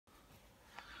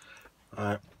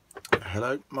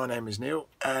Hello, my name is Neil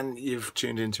and you've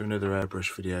tuned into another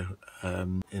airbrush video.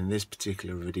 In this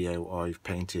particular video I've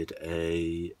painted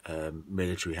a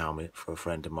military helmet for a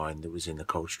friend of mine that was in the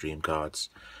Coldstream Guards.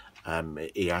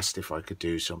 He asked if I could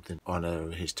do something to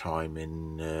honour his time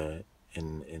in the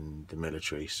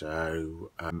military,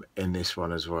 so in this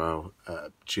one as well,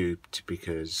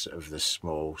 because of the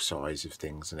small size of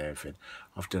things and everything,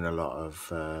 I've done a lot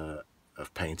of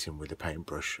painting with a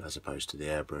paintbrush as opposed to the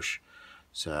airbrush.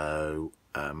 So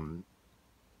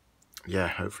yeah,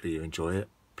 hopefully you enjoy it.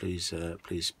 Please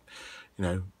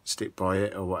stick by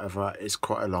it or whatever. It's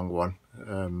quite a long one.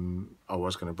 I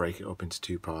was going to break it up into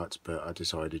 2 parts, but I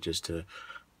decided just to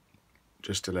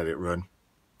let it run.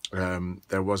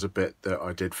 There was a bit that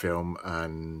I did film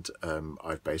and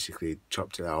I've basically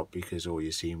chopped it out because all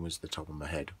you seen was the top of my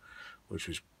head, which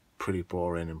was pretty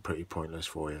boring and pretty pointless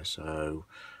for you. So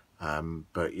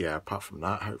but yeah, apart from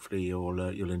that, hopefully you'll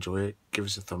enjoy it. Give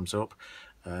us a thumbs up.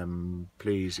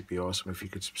 Please, it'd be awesome if you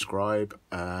could subscribe,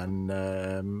 and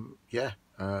yeah,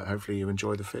 hopefully you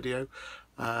enjoy the video.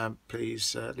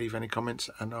 Please leave any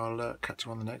comments and I'll catch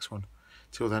you on the next one.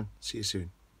 Till then, see you soon.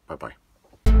 Bye bye.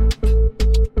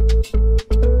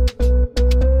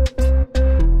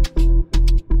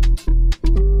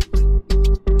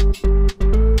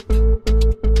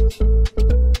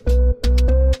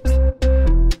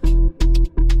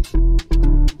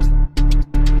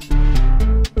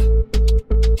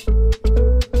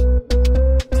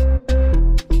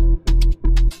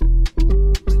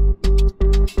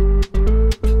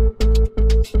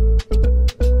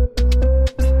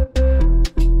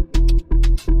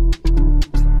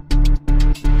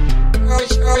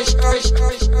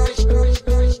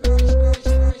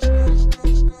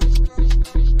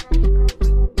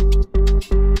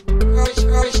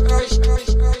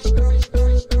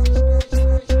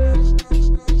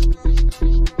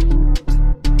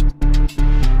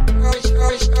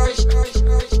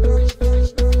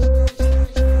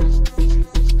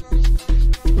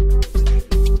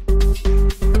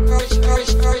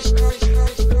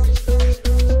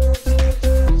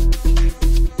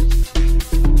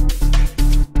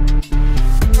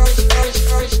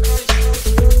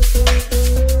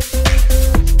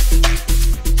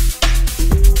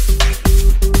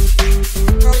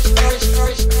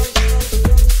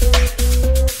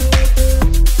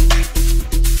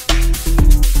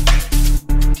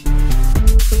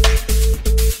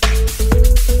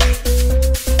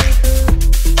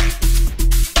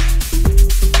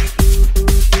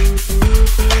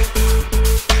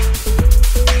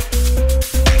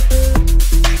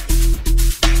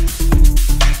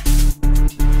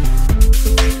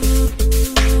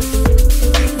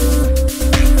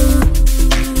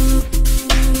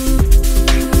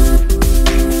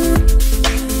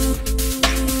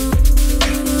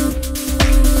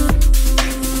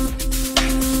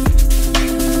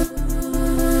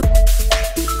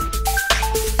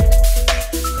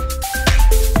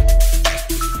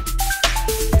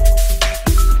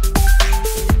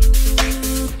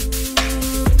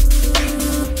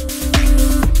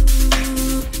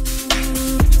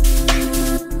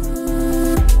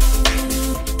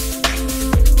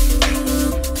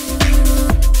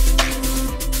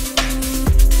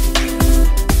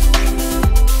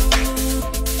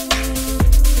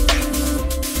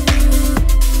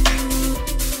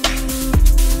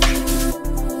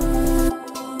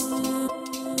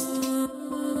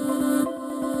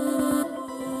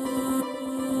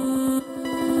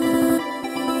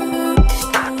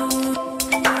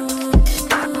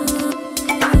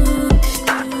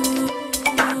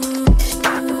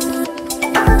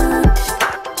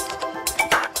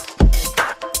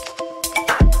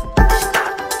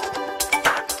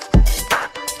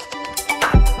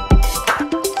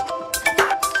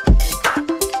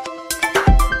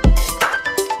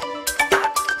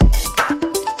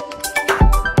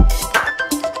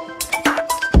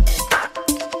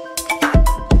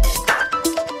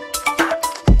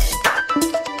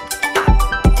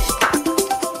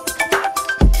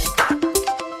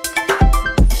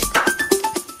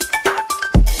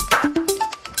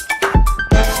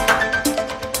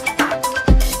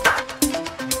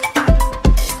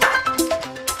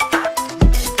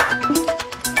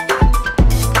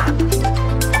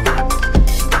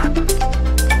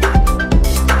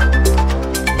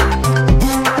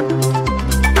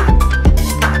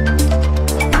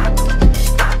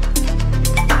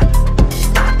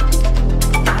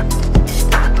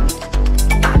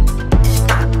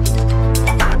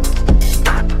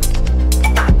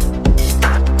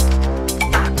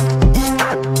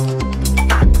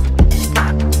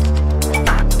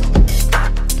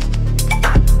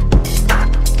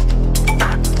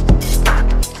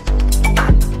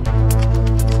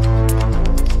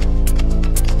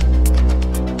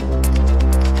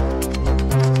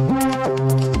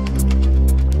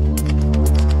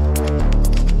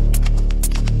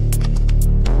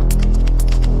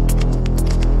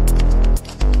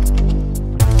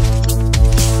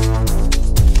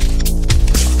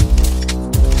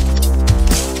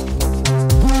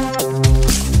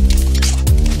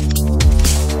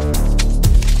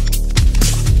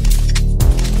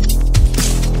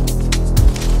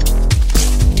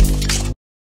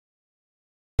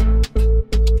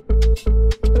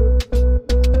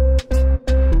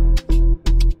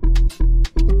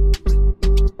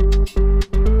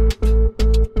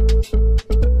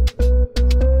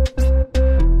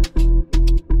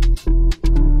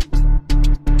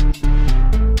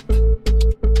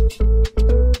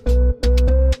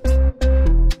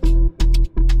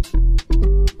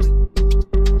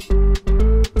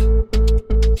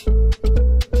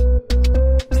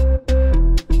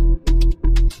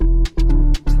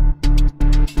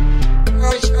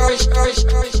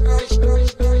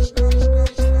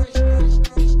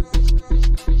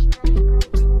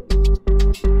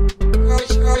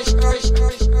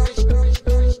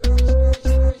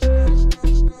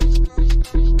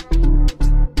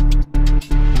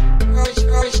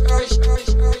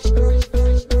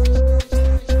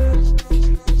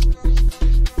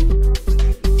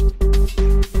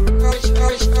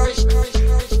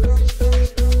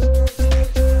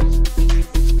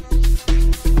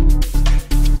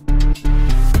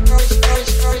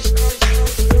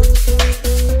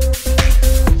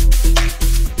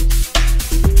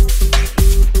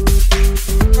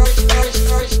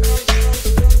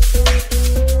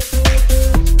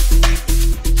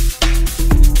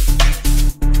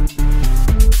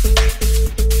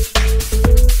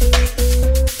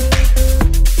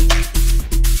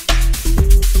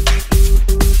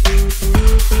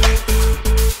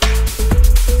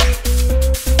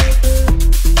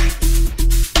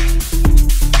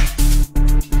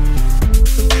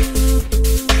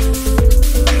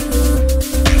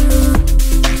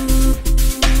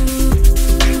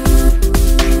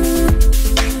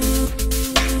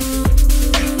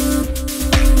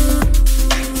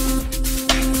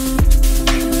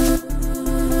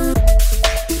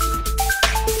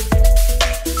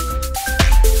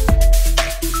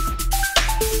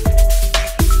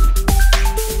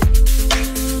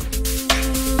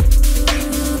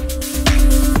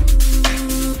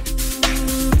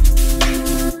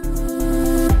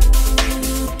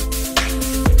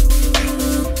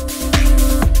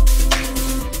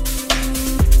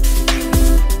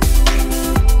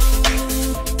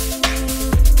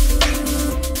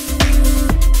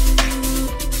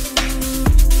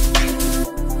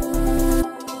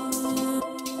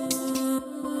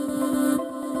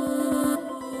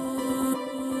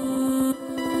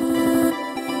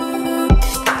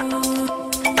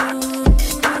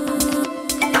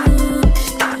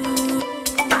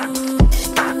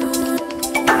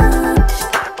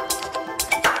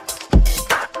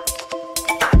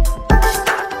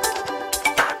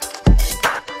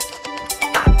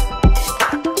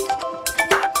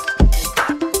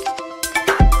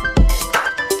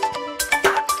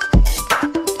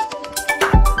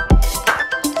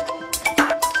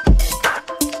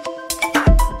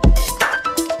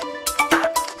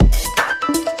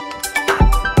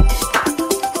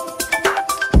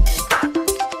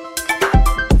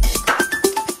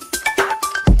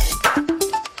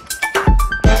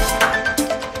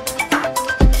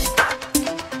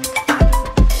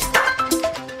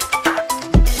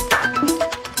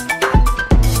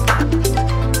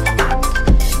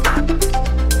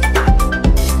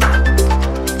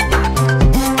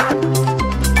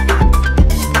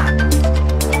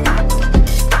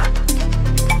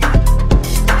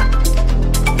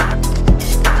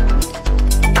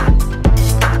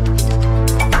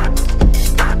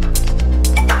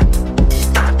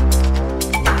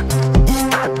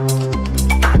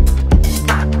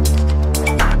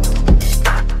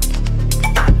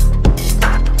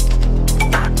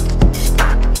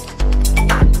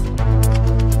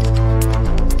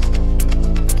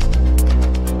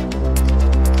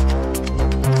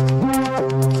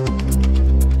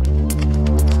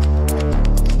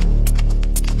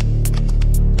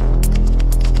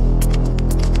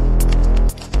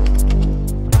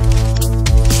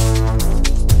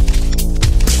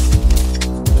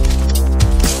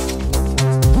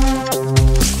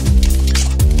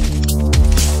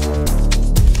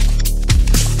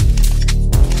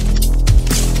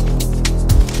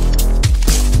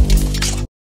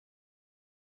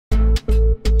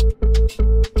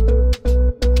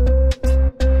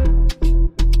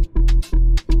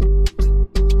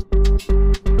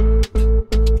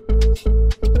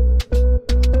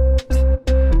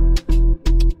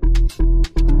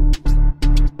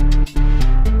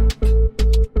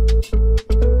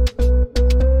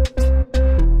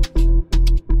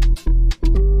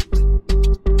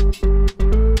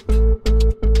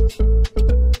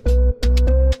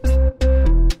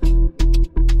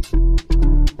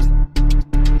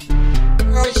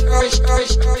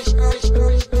 Coldstream